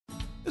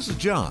This is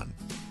John.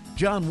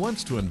 John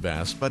wants to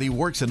invest, but he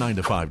works a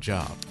 9-to-5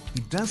 job.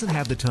 He doesn't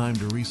have the time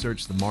to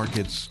research the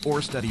markets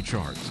or study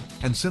charts.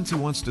 And since he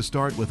wants to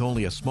start with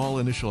only a small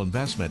initial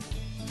investment,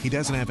 he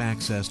doesn't have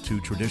access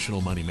to traditional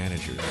money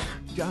managers.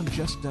 John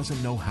just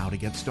doesn't know how to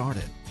get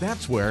started.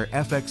 That's where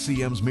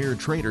FXCM's Mirror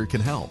Trader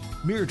can help.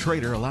 Mirror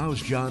Trader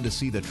allows John to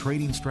see the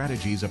trading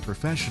strategies of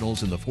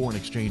professionals in the foreign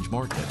exchange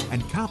market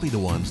and copy the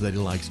ones that he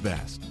likes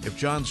best. If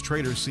John's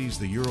trader sees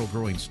the euro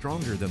growing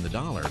stronger than the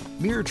dollar,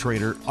 Mirror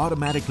Trader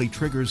automatically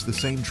triggers the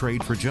same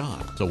trade for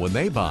John. So when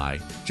they buy,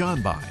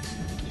 John buys.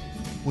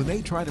 When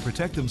they try to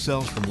protect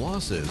themselves from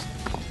losses,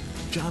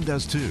 John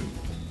does too.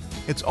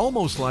 It's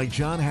almost like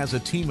John has a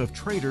team of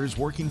traders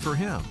working for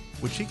him,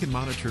 which he can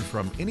monitor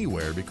from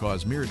anywhere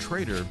because Mirror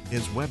Trader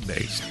is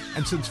web-based.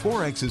 And since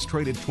Forex is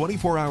traded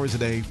 24 hours a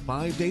day,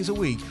 5 days a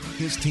week,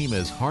 his team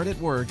is hard at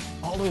work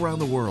all around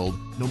the world,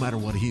 no matter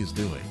what he is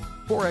doing.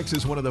 Forex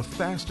is one of the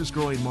fastest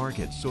growing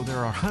markets, so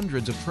there are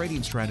hundreds of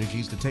trading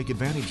strategies to take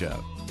advantage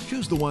of.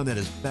 Choose the one that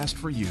is best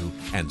for you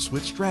and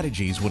switch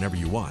strategies whenever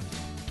you want.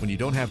 When you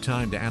don't have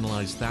time to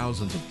analyze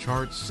thousands of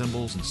charts,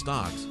 symbols, and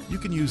stocks, you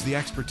can use the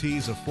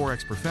expertise of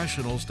Forex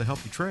professionals to help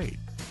you trade.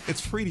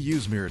 It's free to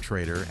use Mirror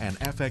Trader, and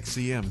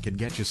FXCM can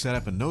get you set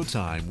up in no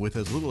time with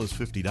as little as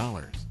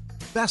 $50.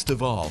 Best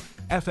of all,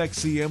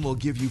 FXCM will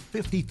give you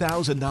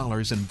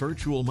 $50,000 in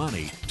virtual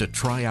money to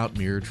try out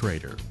Mirror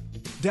Trader.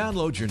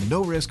 Download your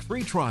no-risk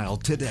free trial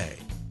today.